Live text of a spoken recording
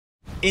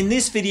In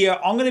this video,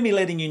 I'm going to be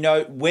letting you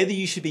know whether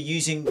you should be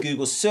using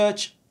Google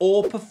Search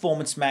or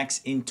Performance Max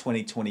in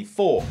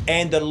 2024.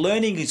 And the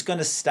learning is going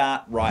to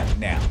start right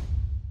now.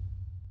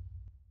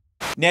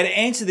 Now, to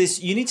answer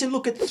this, you need to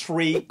look at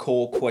 3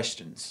 core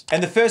questions.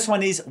 And the first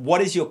one is, what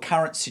is your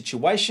current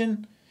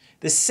situation?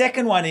 The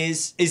second one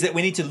is that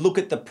we need to look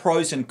at the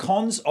pros and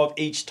cons of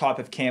each type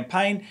of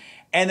campaign.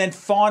 And then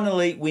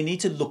finally, we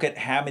need to look at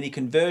how many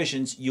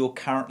conversions you're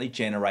currently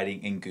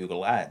generating in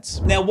Google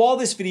Ads. Now, while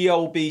this video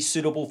will be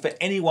suitable for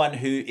anyone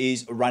who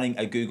is running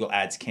a Google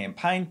Ads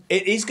campaign,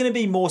 it is going to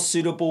be more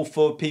suitable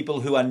for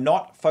people who are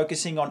not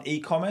focusing on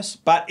e-commerce.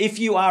 But if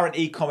you are an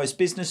e-commerce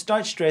business,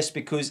 don't stress,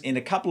 because in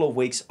a couple of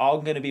weeks,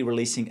 I'm going to be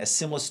releasing a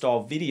similar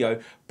style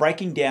video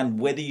breaking down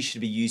whether you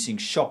should be using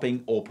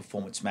Shopping or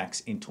Performance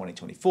Max in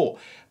 2024.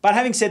 But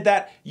having said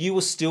that, you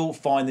will still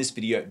find this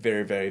video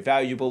very, very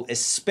valuable,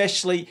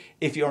 especially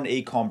if you're an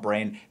e-com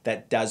brand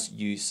that does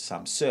use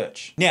some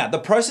search. Now, the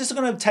process I'm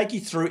going to take you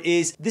through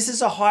is, this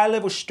is a high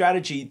level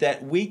strategy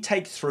that we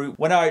take through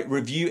when I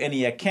review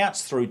any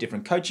accounts through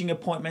different coaching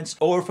appointments,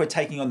 or if we're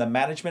taking on the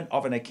management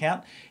of an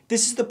account.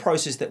 This is the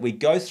process that we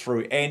go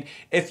through. And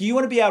if you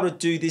want to be able to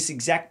do this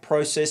exact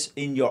process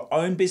in your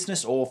own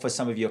business or for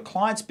some of your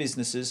clients'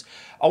 businesses,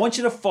 I want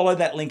you to follow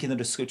that link in the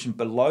description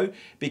below,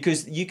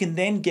 because you can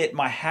then get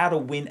my How to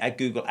Win at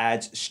Google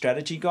Ads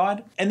strategy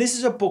guide. And this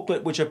is a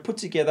booklet which I put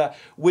together,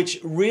 which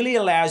really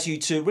allows you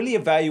to really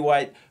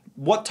evaluate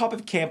what type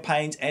of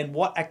campaigns and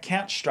what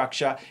account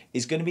structure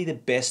is going to be the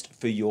best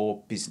for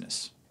your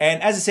business.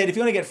 And as I said, if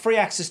you want to get free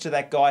access to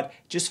that guide,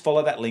 just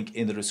follow that link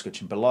in the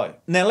description below.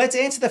 Now, let's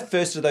answer the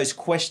first of those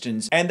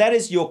questions, and that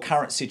is your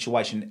current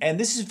situation. And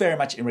this is very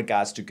much in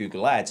regards to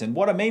Google Ads. And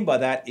what I mean by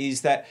that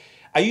is that,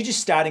 are you just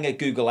starting at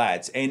Google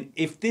Ads? And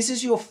if this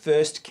is your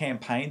first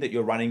campaign that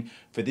you're running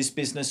for this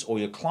business or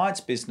your client's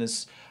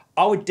business,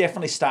 I would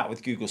definitely start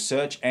with Google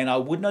Search, and I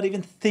would not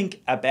even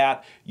think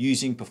about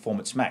using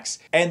Performance Max.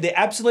 And the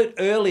absolute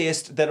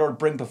earliest that I would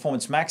bring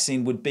Performance Max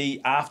in would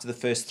be after the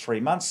first 3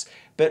 months,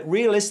 but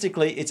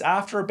realistically, it's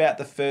after about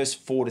the first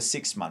 4 to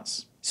 6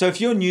 months. So if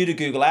you're new to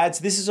Google Ads,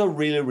 this is a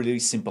really, really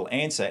simple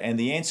answer, and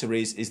the answer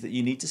is that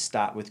you need to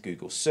start with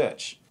Google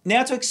Search.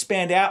 Now, to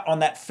expand out on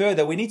that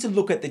further, we need to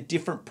look at the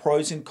different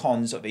pros and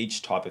cons of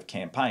each type of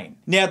campaign.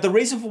 Now, the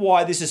reason for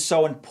why this is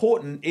so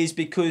important is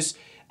because,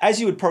 as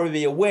you would probably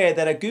be aware,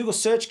 that a Google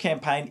Search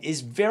campaign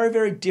is very,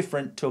 very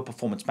different to a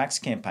Performance Max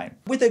campaign.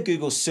 With a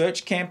Google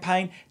Search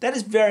campaign, that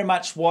is very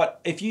much what,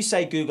 if you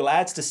say Google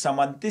Ads to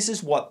someone, this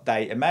is what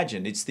they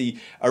imagine. It's the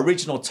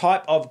original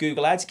type of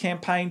Google Ads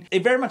campaign.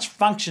 It very much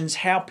functions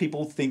how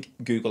people think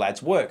Google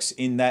Ads works,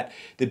 in that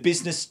the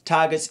business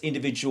targets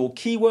individual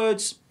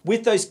keywords.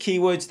 With those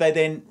keywords, they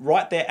then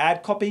write their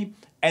ad copy,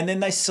 and then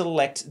they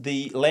select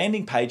the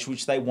landing page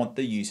which they want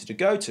the user to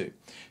go to.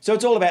 So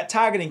it's all about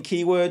targeting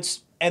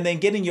keywords and then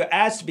getting your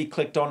ads to be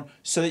clicked on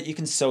so that you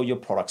can sell your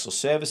products or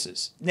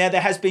services. Now,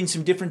 there has been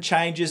some different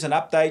changes and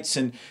updates,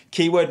 and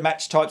keyword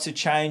match types have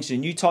changed,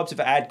 and new types of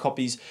ad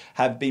copies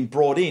have been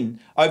brought in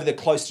over the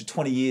close to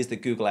 20 years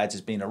that Google Ads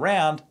has been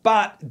around,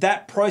 but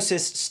that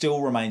process still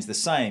remains the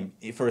same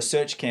for a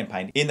search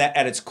campaign, in that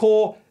at its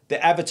core,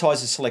 the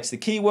advertiser selects the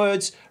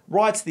keywords,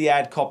 writes the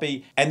ad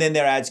copy, and then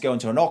their ads go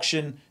into an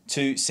auction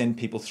to send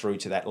people through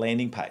to that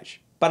landing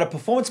page. But a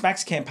Performance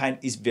Max campaign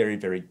is very,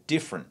 very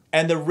different.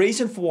 And the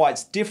reason for why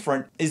it's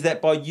different is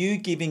that by you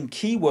giving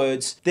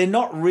keywords, they're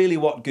not really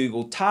what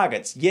Google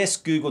targets. Yes,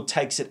 Google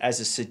takes it as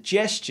a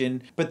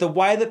suggestion, but the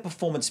way that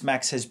Performance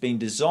Max has been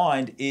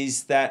designed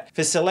is that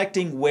for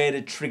selecting where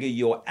to trigger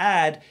your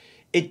ad,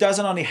 it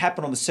doesn't only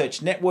happen on the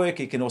search network,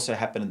 it can also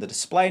happen in the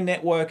display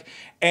network.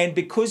 And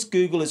because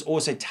Google is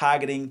also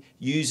targeting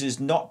users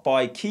not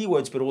by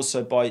keywords, but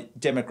also by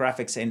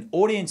demographics and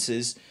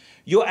audiences,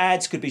 your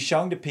ads could be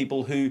showing to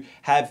people who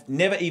have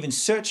never even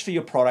searched for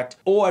your product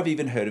or have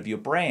even heard of your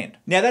brand.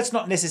 Now, that's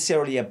not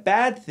necessarily a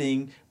bad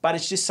thing, but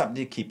it's just something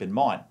to keep in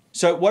mind.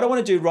 So what I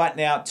want to do right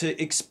now to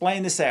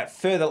explain this out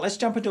further, let's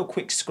jump into a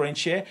quick screen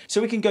share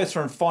so we can go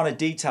through and finer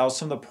details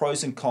some of the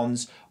pros and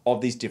cons of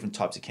these different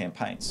types of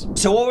campaigns.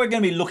 So what we're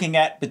going to be looking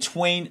at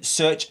between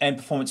Search and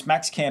Performance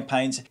Max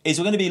campaigns is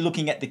we're going to be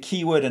looking at the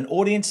keyword and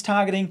audience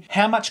targeting,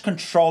 how much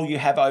control you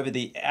have over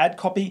the ad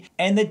copy,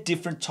 and the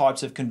different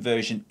types of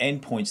conversion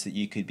endpoints that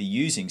you could be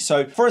using.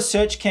 So for a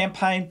search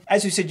campaign,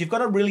 as we said, you've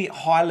got a really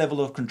high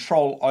level of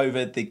control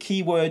over the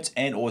keywords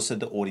and also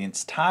the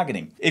audience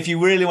targeting. If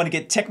you really want to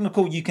get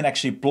technical, you can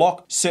actually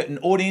block certain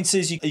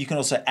audiences. You can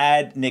also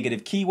add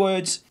negative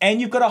keywords,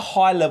 and you've got a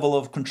high level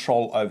of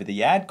control over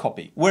the ad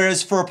copy.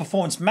 Whereas for a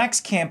Performance Max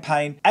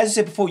campaign, as I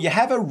said before, you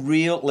have a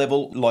real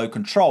level low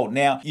control.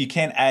 Now, you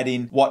can add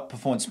in what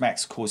Performance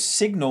Max calls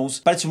signals,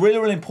 but it's really,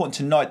 really important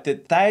to note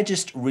that they're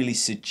just really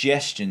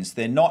suggestions.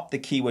 They're not the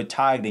keyword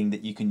targeting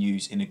that you can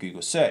use in a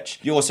Google search.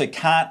 You also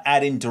can't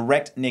add in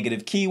direct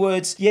negative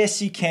keywords.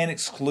 Yes, you can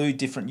exclude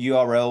different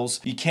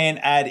URLs. You can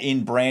add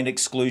in brand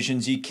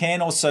exclusions. You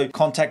can also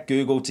contact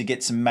Google to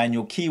get some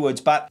manual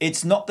keywords, but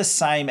it's not the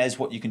same as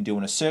what you can do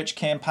in a search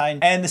campaign,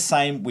 and the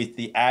same with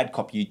the ad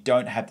copy. You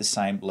don't have the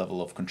same level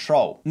of of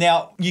control.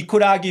 Now, you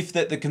could argue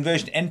that the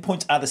conversion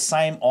endpoints are the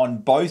same on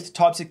both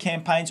types of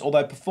campaigns,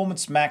 although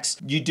Performance Max,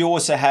 you do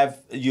also have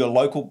your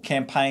local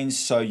campaigns,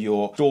 so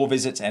your store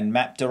visits and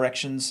map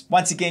directions.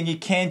 Once again, you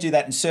can do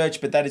that in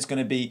search, but that is going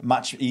to be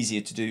much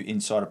easier to do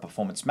inside of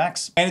Performance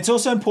Max. And it's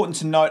also important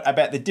to note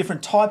about the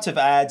different types of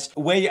ads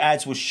where your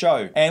ads will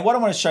show. And what I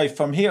want to show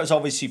from here is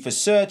obviously for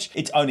search,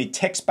 it's only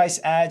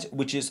text-based ads,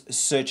 which is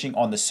searching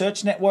on the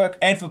search network.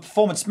 And for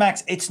Performance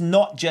Max, it's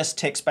not just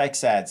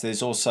text-based ads.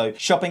 There's also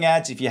shopping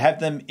ads, if you have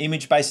them,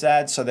 image-based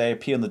ads, so they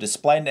appear on the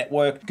display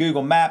network,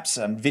 Google Maps,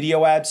 and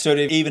video ads, so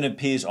it even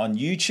appears on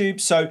YouTube.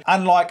 So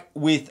unlike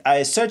with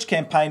a search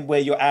campaign where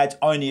your ads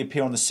only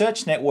appear on the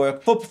search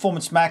network, for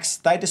Performance Max,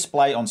 they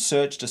display on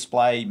search,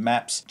 display,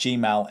 maps,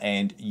 Gmail,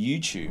 and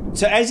YouTube.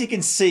 So as you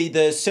can see,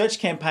 the search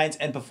campaigns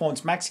and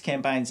Performance Max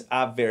campaigns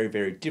are very,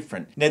 very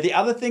different. Now, the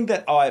other thing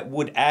that I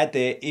would add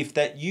there, if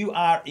that you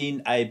are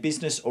in a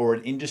business or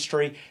an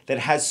industry that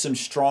has some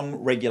strong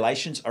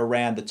regulations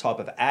around the type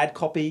of ad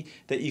copy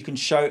that you can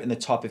show and the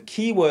type of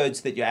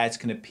keywords that your ads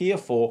can appear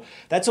for,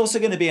 that's also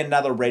going to be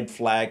another red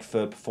flag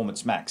for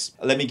Performance Max.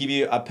 Let me give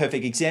you a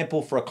perfect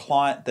example for a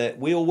client that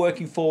we are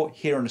working for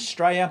here in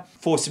Australia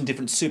for some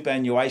different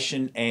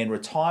superannuation and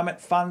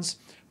retirement funds.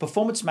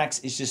 Performance Max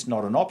is just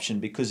not an option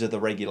because of the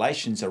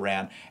regulations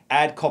around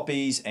ad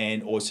copies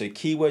and also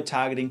keyword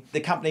targeting.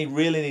 The company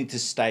really need to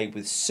stay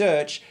with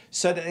search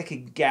so that they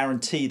can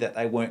guarantee that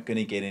they weren't going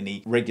to get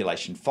any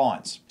regulation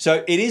fines.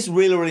 So it is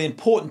really, really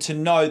important to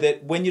know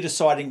that when you're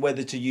deciding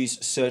whether to use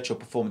search or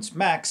Performance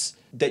Max,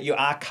 that you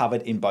are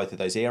covered in both of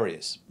those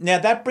areas. Now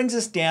that brings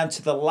us down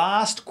to the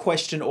last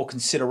question or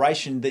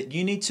consideration that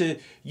you need to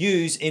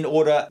use in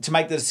order to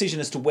make the decision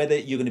as to whether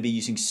you're going to be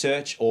using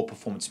search or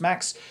Performance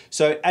Max.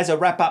 So as a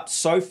wrap up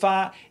so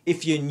far,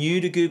 if you're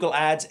new to Google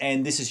Ads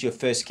and this is your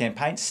first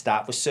campaign,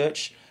 start with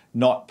search,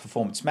 not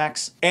Performance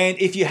Max. And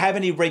if you have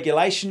any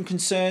regulation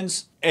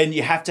concerns and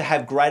you have to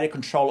have greater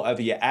control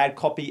over your ad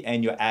copy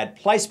and your ad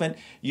placement,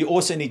 you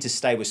also need to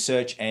stay with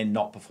search and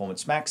not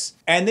Performance Max.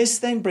 And this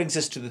then brings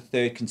us to the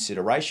third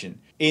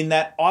consideration, in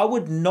that I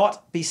would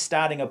not be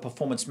starting a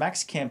Performance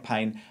Max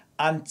campaign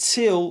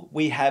until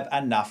we have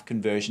enough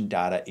conversion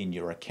data in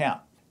your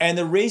account. And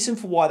the reason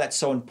for why that's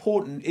so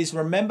important is,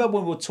 remember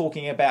when we were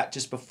talking about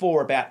just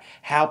before about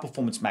how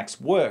Performance Max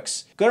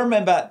works. Got to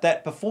remember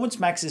that Performance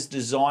Max is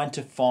designed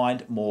to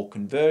find more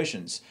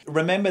conversions.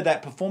 Remember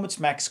that Performance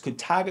Max could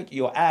target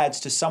your ads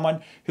to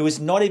someone who is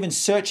not even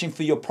searching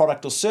for your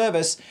product or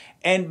service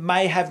and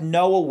may have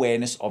no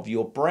awareness of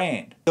your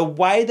brand. The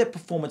way that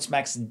Performance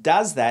Max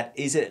does that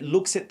is it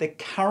looks at the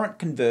current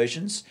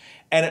conversions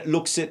and it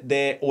looks at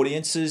their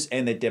audiences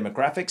and their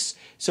demographics.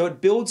 So it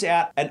builds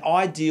out an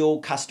ideal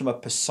customer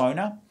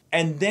persona.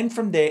 And then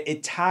from there,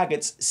 it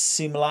targets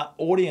similar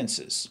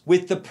audiences.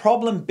 With the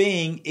problem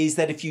being is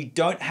that if you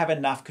don't have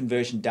enough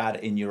conversion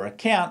data in your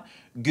account,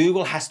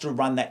 Google has to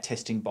run that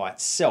testing by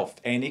itself.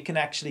 And it can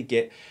actually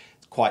get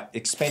quite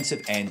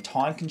expensive and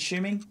time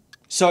consuming.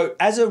 So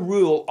as a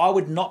rule, I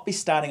would not be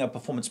starting a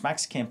Performance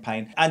Max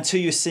campaign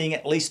until you're seeing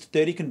at least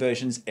 30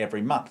 conversions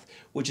every month,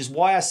 which is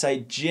why I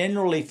say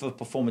generally for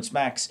Performance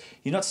Max,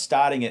 you're not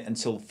starting it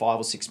until 5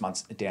 or 6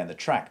 months down the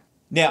track.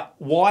 Now,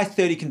 why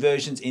 30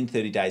 conversions in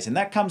 30 days? And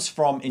that comes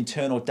from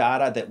internal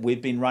data that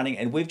we've been running.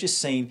 And we've just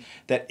seen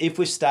that if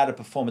we've started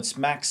Performance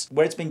Max,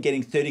 where it's been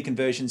getting 30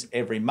 conversions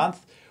every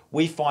month,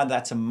 we find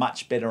that's a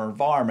much better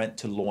environment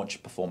to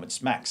launch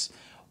Performance Max.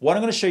 What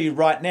I'm going to show you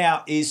right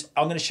now is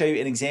I'm going to show you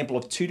an example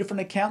of 2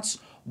 different accounts.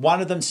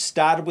 One of them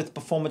started with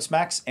Performance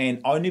Max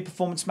and only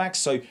Performance Max,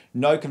 so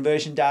no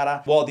conversion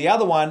data. While the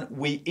other one,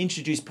 we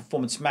introduced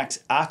Performance Max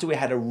after we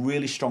had a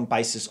really strong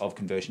basis of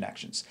conversion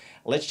actions.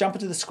 Let's jump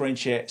into the screen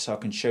share so I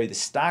can show you the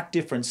stark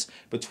difference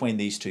between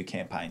these 2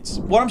 campaigns.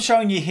 What I'm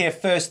showing you here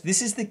first,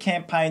 this is the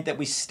campaign that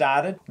we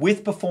started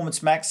with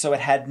Performance Max, so it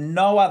had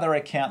no other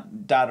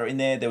account data in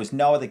there. There was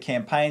no other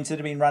campaigns that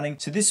have been running.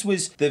 So this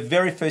was the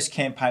very first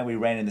campaign we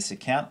ran in this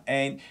account,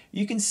 and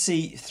you can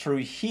see through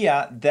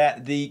here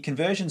that the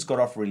conversions got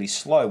off really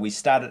slow. We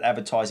started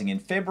advertising in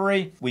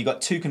February, we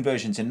got 2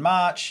 conversions in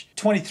March,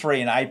 23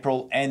 in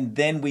April, and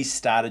then we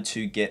started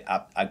to get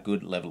up a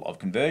good level of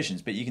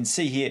conversions. But you can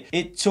see here,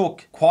 it took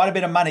quite a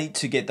bit of money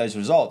to get those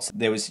results.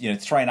 There was,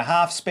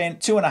 3.5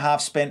 spent,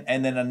 2.5 spent,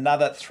 and then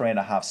another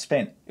 3.5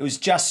 spent. It was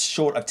just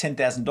short of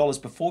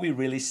 $10,000 before we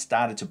really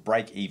started to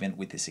break even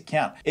with this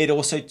account. It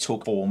also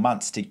took 4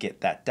 months to get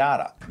that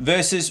data.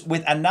 Versus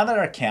with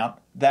another account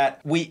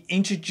that we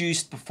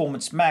introduced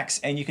Performance Max,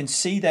 and you can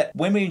see that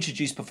when we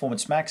introduced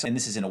Performance Max, and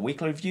this is in a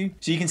weekly review,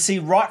 so you can see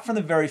right from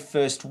the very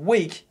first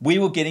week, we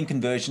were getting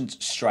conversions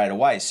straight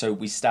away. So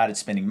we started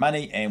spending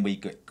money and we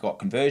got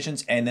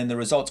conversions, and then the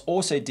results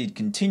also did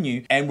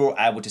continue and we were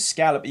able to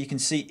scale it. But you can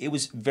see it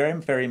was very,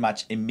 very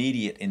much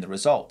immediate in the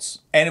results.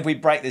 And if we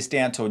break this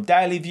down to a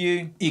daily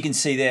view, you can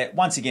see there,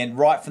 once again,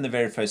 right from the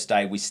very first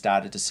day, we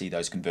started to see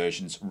those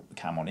conversions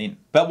come on in.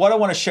 But what I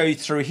want to show you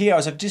through here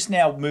is I've just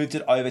now moved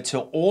it over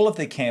to all of the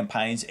the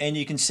campaigns, and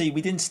you can see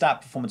we didn't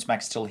start Performance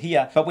Max till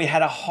here, but we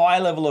had a high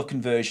level of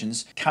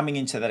conversions coming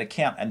into that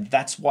account, and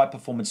that's why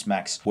Performance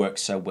Max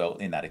works so well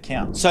in that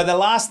account. So the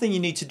last thing you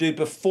need to do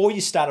before you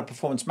start a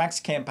Performance Max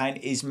campaign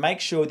is make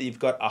sure that you've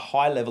got a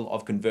high level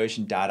of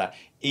conversion data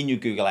in your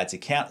Google Ads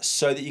account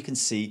so that you can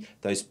see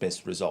those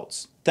best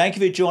results. Thank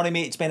you for joining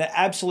me. It's been an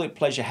absolute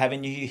pleasure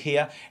having you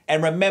here.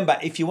 And remember,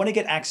 if you want to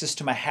get access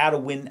to my How to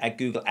Win at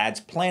Google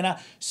Ads Planner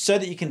so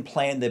that you can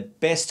plan the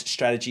best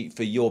strategy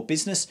for your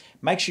business,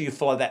 make sure you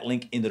follow that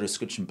link in the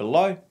description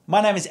below.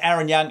 My name is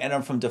Aaron Young and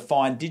I'm from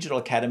Define Digital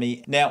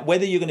Academy. Now,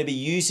 whether you're going to be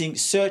using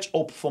Search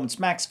or Performance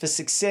Max for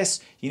success,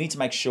 you need to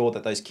make sure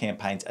that those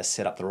campaigns are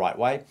set up the right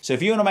way. So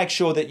if you want to make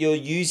sure that you're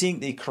using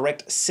the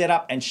correct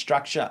setup and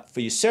structure for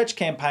your search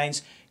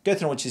campaigns, go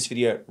through and watch this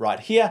video right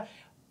here.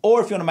 Or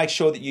if you want to make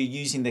sure that you're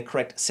using the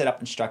correct setup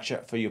and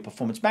structure for your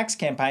Performance Max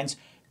campaigns,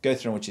 go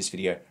through and watch this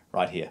video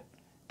right here.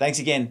 Thanks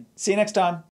again. See you next time.